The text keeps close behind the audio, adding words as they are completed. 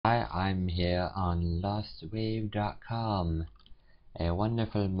Hi, I'm here on LostWave.com, a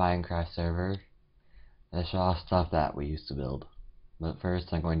wonderful Minecraft server that shows off stuff that we used to build. But first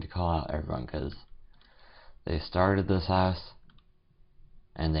I'm going to call out everyone because they started this house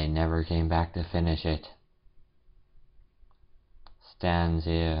and they never came back to finish it. Stands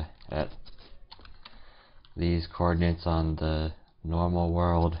here at these coordinates on the normal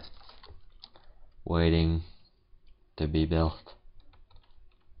world waiting to be built.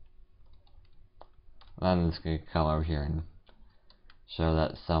 I'm just going to come over here and show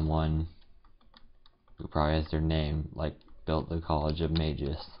that someone who probably has their name, like, built the College of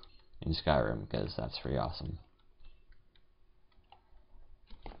Mages in Skyrim, because that's pretty awesome.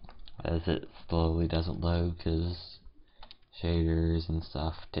 As it slowly doesn't load, because shaders and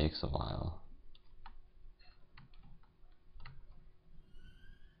stuff takes a while.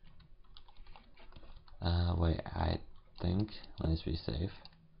 Wait, I think, let's be safe.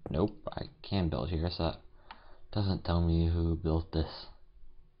 Nope, I can build here, so that doesn't tell me who built this.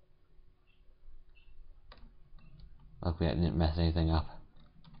 Luckily I didn't mess anything up.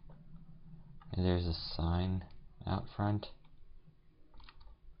 And there's a sign out front.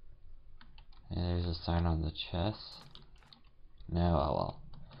 And there's a sign on the chest. No, oh well.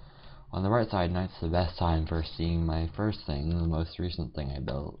 On the right side, night's the best time for seeing my first thing, the most recent thing I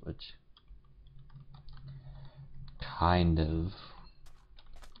built, which kind of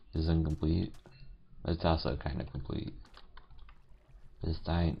is incomplete, but it's also kind of complete. This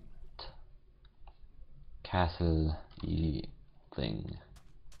giant castle-y thing.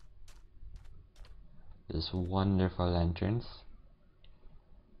 This wonderful entrance.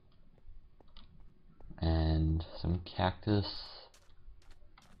 And some cactus.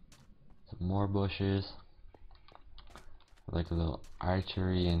 Some more bushes. Like a little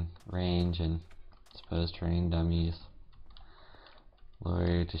archery and range and I suppose training dummies.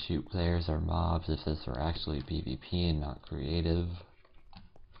 Lure to shoot players or mobs if this were actually PvP and not creative.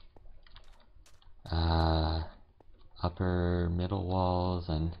 Upper middle walls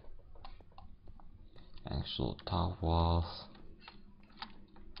and actual top walls.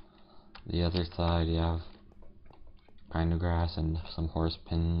 The other side you have kind of grass and some horse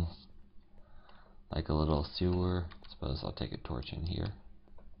pins. Like a little sewer. I suppose I'll take a torch in here.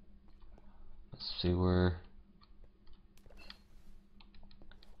 A sewer.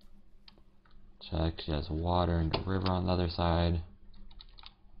 Check, she has water and a river on the other side.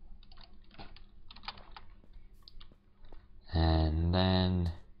 And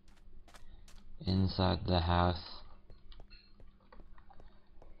then inside the house,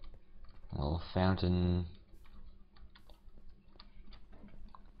 a little fountain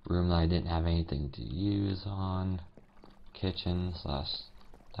room that I didn't have anything to use on. Kitchen slash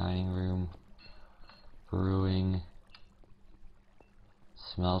dining room. Brewing.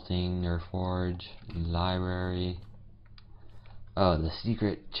 Smelting or forge. Library. Oh, the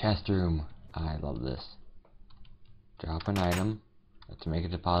secret chest room. I love this. Drop an item. Let's make a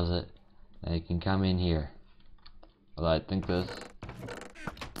deposit. Then you can come in here. Although I think this.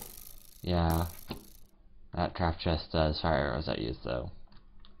 Yeah. That craft chest does fire arrows at you, so.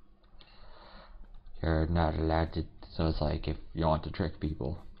 You're not allowed to. So it's like if you want to trick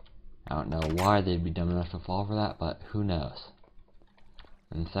people. I don't know why they'd be dumb enough to fall for that, but who knows.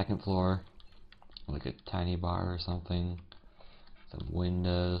 And the second floor, like a tiny bar or something, some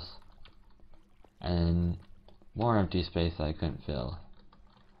windows, and more empty space that I couldn't fill,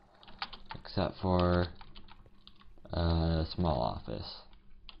 except for a small office.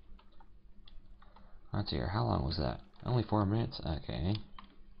 Let's see here, how long was that? Only 4 minutes? Okay.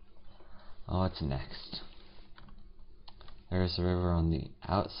 Oh, what's next? There's the river on the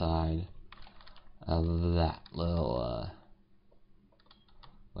outside of that little,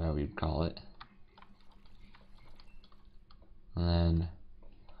 whatever you'd call it. And then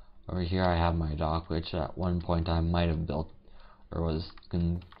over here I have my dock, which at one point I might have built, or was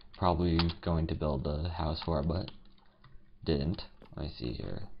probably going to build a house for, but didn't. Let me see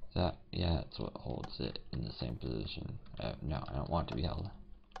here. That, yeah, that's what holds it in the same position. No, I don't want to be held.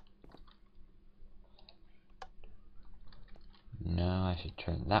 No, I should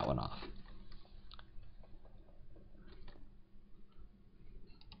turn that one off.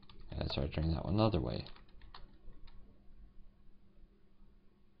 Let's try turning that one the other way.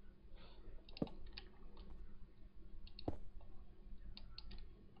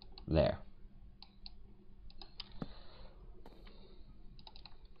 There.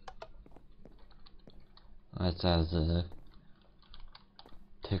 That has a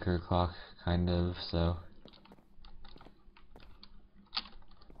ticker clock, kind of, so.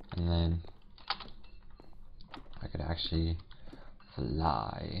 And then I could actually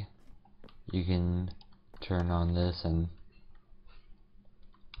fly. You can turn on this and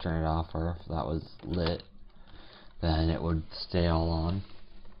turn it off, or if that was lit, then it would stay all on.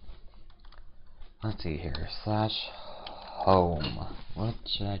 Let's see here, /home. What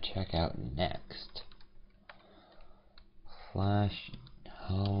should I check out next?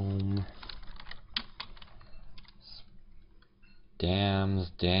 /home.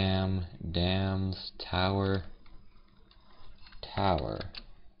 Dams, tower.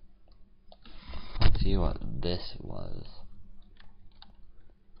 Let's see what this was.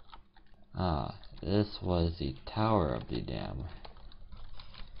 Ah, this was the tower of the dam.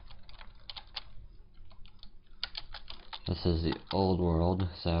 This is the old world,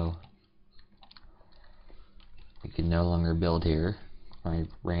 so we can no longer build here. My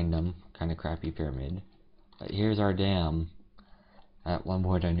random, kind of crappy pyramid. But here's our dam. At one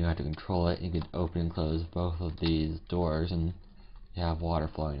point I knew how to control it. You could open and close both of these doors and you have water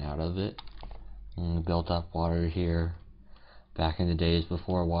flowing out of it. And we built up water here back in the days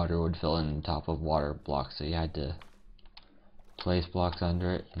before water would fill in the top of water blocks, so you had to place blocks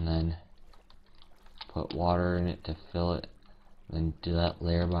under it and then put water in it to fill it, and then do that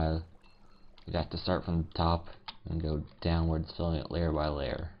layer by, you'd have to start from the top and go downwards, filling it layer by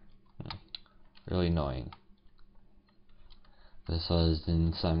layer. Really annoying. This was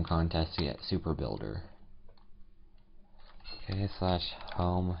in some contest to get Super Builder. Okay,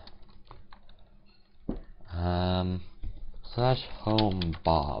 /home. /home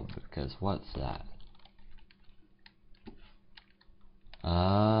Bob, because what's that?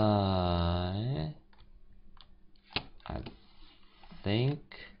 I think,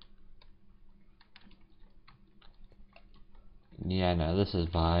 yeah, no, this is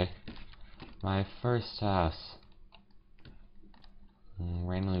by my first house.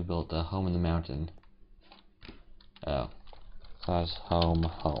 Randomly built a home in the mountain. Oh,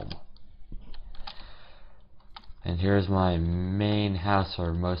 /home. And here's my main house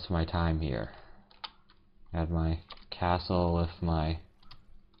for most of my time here. I had my castle with my,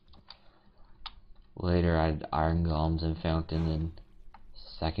 later I had iron golems and fountain and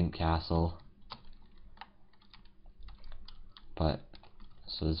second castle. But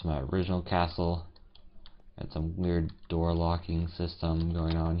so this is my original castle. Had some weird door locking system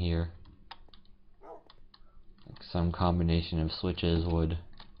going on here. Like some combination of switches would.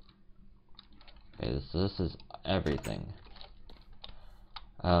 Okay, this is everything.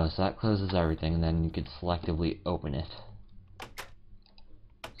 Oh, so that closes everything, and then you could selectively open it.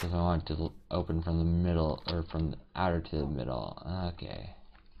 So if I want to open from the middle, or from the outer to the middle, okay.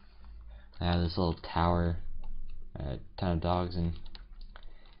 I have this little tower, a ton of dogs, and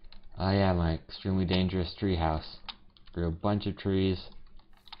oh yeah, my extremely dangerous tree house. Grew a bunch of trees.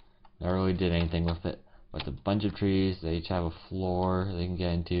 Never really did anything with it. But a bunch of trees, they each have a floor they can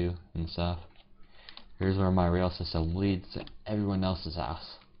get into and stuff. Here's where my rail system leads to everyone else's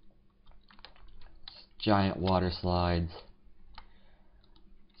house. Giant water slides.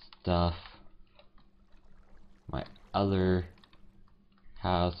 Stuff. My other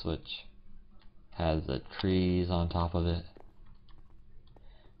house, which has the trees on top of it.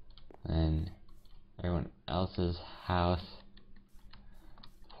 And everyone else's house.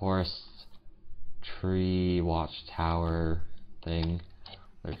 Forest tree watchtower thing,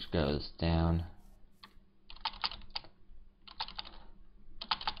 which goes down.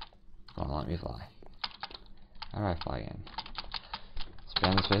 Come on, let me fly. How do I fly again?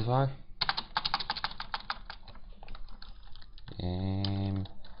 Spam the spacebar. Game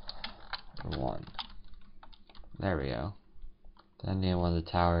 1. There we go. Then in one of the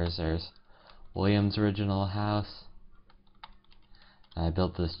towers, there's William's original house. I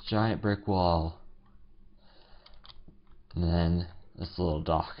built this giant brick wall. And then this little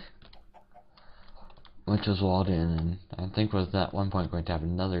dock, which was walled in, and I think was at one point going to have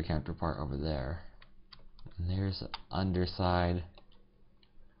another counterpart over there. And there's the underside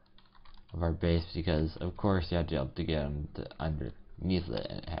of our base, because of course you had to be able to get underneath it,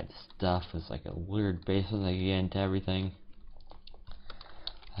 and it had stuff. It's like a weird basement that you get into everything.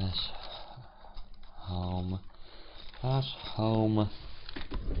 /home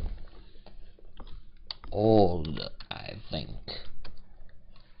old, I think.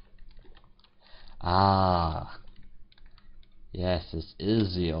 Ah, yes, this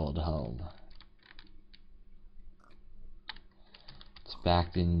is the old home. It's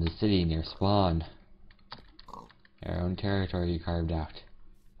back in the city near spawn. Your own territory you carved out.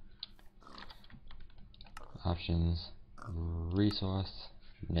 Options, resource,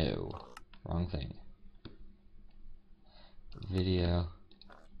 no, wrong thing. Video,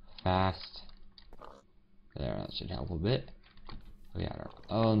 fast. There, that should help a bit. We had our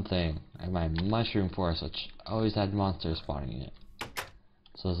own thing. And my mushroom forest, which always had monsters spawning in it.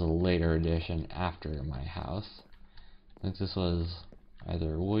 So this is a later addition after my house. I think this was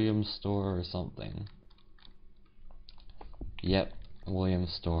either Williams store or something. Yep,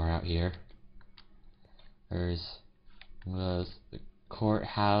 Williams store out here. Was the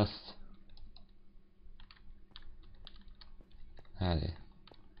courthouse.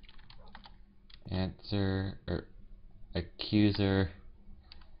 Answer or accuser,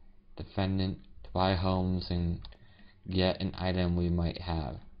 defendant, to buy homes and get an item we might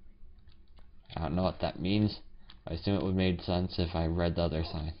have. I don't know what that means. I assume it would make sense if I read the other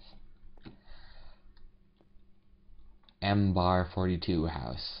signs. M bar 42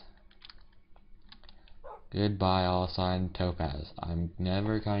 house. Goodbye, all signed Topaz. I'm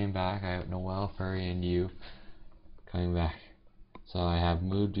never coming back. I have no welfare in you coming back. So I have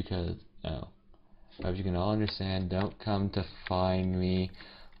moved because as you can all understand, don't come to find me.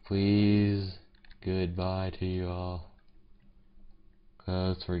 Please. Goodbye to you all.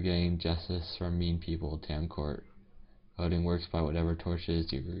 Close for getting justice from mean people. Town court. Voting works by whatever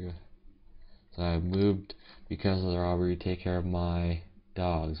torches you agree with. So I have moved because of the robbery. Take care of my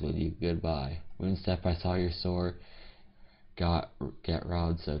dogs with you. Goodbye. One step I saw your store. Get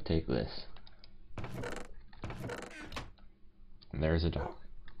robbed, so take this. And there's a dog.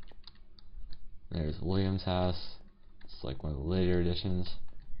 There's William's house. It's like one of the later additions.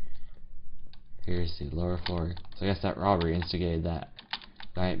 Here's the lower floor. So I guess that robbery instigated that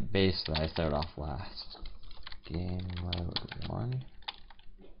giant base that I started off last. Game mode 1.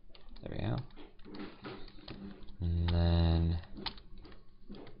 There we go. And then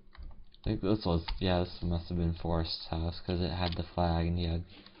I think this must have been Forrest's house because it had the flag and he had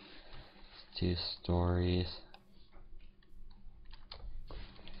 2 stories.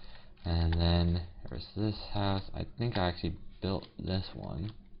 And then there's this house. I think I actually built this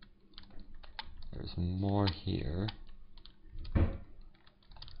one. There's more here.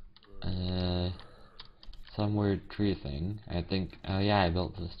 Some weird tree thing. I think, oh yeah, I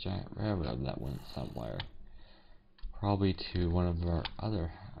built this giant railroad that went somewhere. Probably to one of our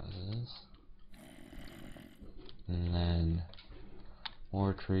other houses. And then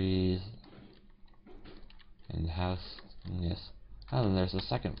more trees. And house, yes. Oh, and there's a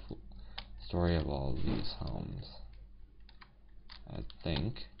second story of all these homes. I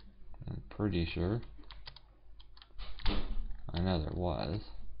think. I'm pretty sure. I know there was.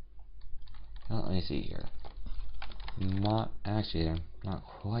 Well, let me see here. Actually, I'm not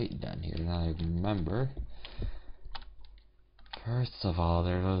quite done here. Now I remember. First of all,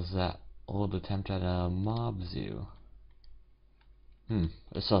 there was that old attempt at a mob zoo.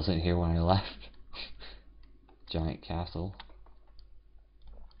 This wasn't here when I left. Giant castle.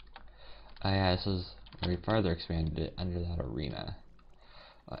 Oh yeah, this was where we further expanded it under that arena.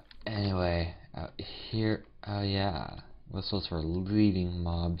 Anyway, out here, oh yeah, this was for leading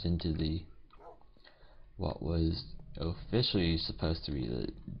mobs into the what was officially supposed to be the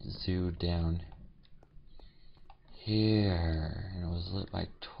zoo down here, and it was lit by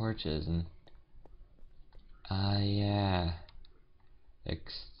torches. And yeah,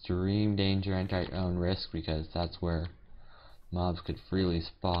 extreme danger and at your own risk, because that's where mobs could freely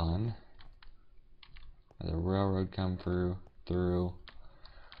spawn. The railroad come through.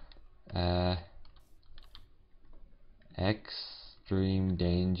 Extreme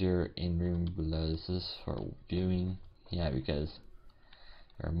danger in room below. This is for viewing. Yeah, because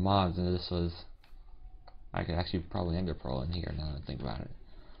there are mobs, and this was. I could actually probably ender pearl in here now that I think about it.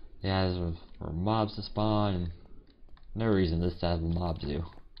 Yeah, this was for mobs to spawn, and no reason this to have a mob zoo.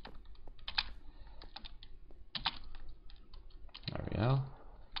 There we go.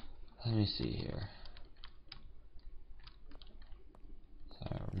 Let me see here. So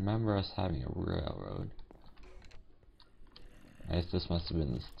I remember us having a railroad. I guess this must have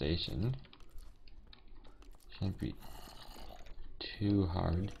been the station. Shouldn't be too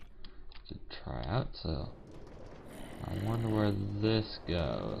hard to try out, so I wonder where this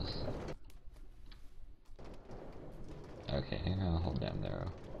goes. Okay, I'm gonna hold down the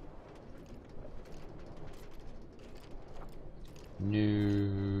arrow.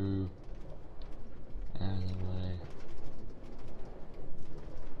 No. Out of the way.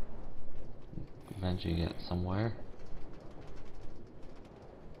 Eventually get somewhere.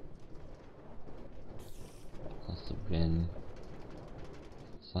 Must have been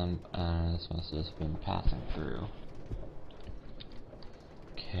some. This must have just been passing through.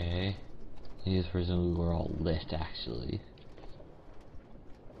 Okay. These presumably were all lit, actually.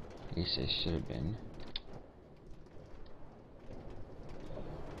 At least they should have been.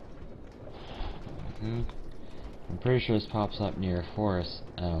 I'm pretty sure this pops up near a forest.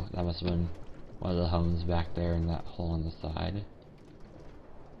 Oh, that must have been one of the homes back there in that hole on the side.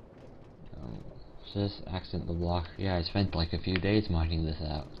 Just accident the block. Yeah, I spent like a few days mining this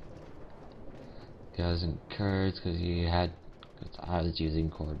out. Goes in curves because I was using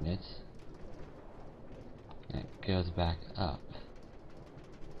coordinates. And it goes back up.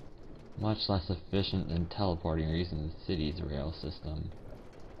 Much less efficient than teleporting or using the city's rail system.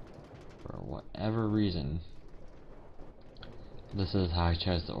 For whatever reason, this is how I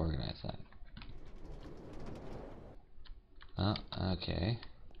chose to organize that. Oh, okay.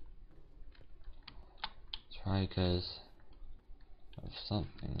 It's probably because of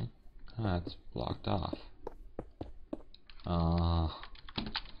something. It's blocked off. Oh,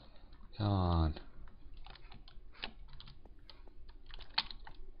 come on.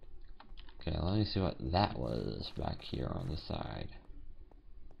 Okay, let me see what that was back here on the side.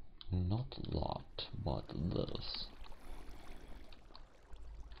 Not a lot, but this.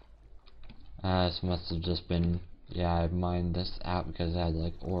 This must have just been, yeah, I mined this out because I had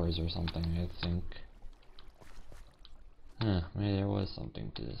like ores or something, I think. Maybe there was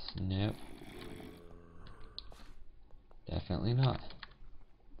something to this. Nope. Definitely not.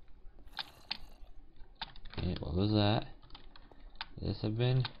 Okay, what was that? This have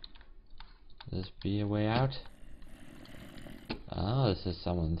been? This be a way out? Oh, this is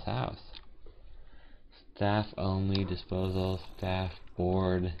someone's house. Staff only, disposal, staff,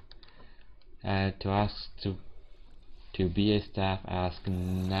 board. To ask to be a staff, ask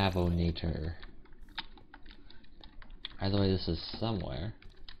Navonator. Either way, this is somewhere.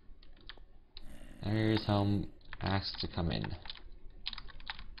 Here's home, ask to come in.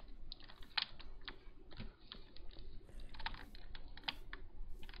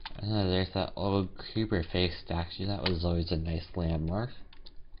 There's that old creeper face statue. That was always a nice landmark.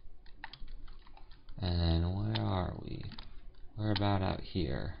 And where are we? We're about out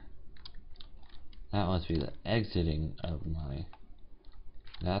here. That must be the exiting of my...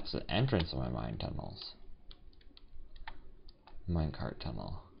 That's the entrance of my mine tunnels. Minecart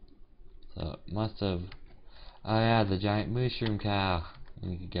tunnel. So it must have... Oh yeah, the giant mushroom cow.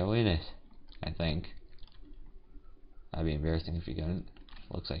 You could go in it, I think. That'd be embarrassing if you couldn't.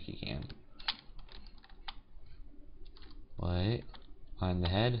 Looks like you can. Wait. Find the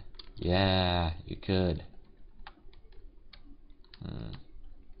head? Yeah, you could.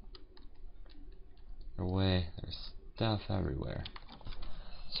 Away. There's stuff everywhere.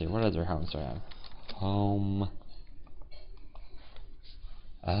 Let's see, what other homes do I have? Home.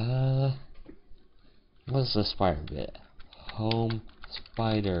 What's the spider bit? Home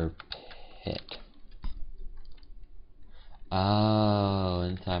spider pit. Oh,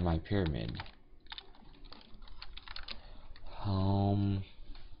 inside my pyramid. Home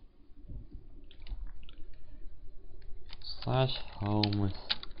 / home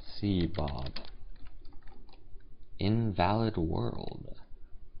sea bob. Invalid world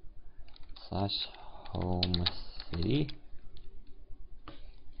 / home city.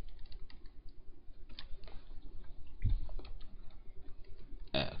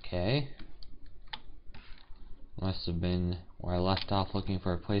 Okay. Must have been where I left off looking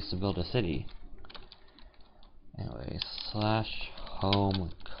for a place to build a city. Anyway, /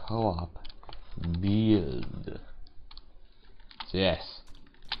 home co-op build. So yes.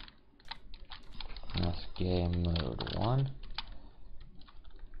 That's game mode 1.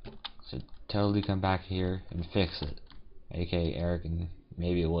 So totally come back here and fix it. aka Eric and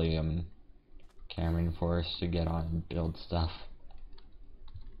maybe William and Cameron for us to get on and build stuff.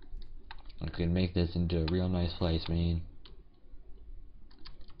 I could make this into a real nice place, man.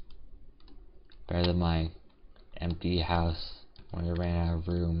 Better than my empty house when I ran out of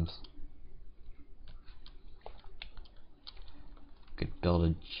rooms. Could build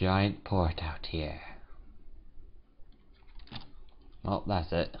a giant port out here. Well,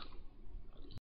 that's it.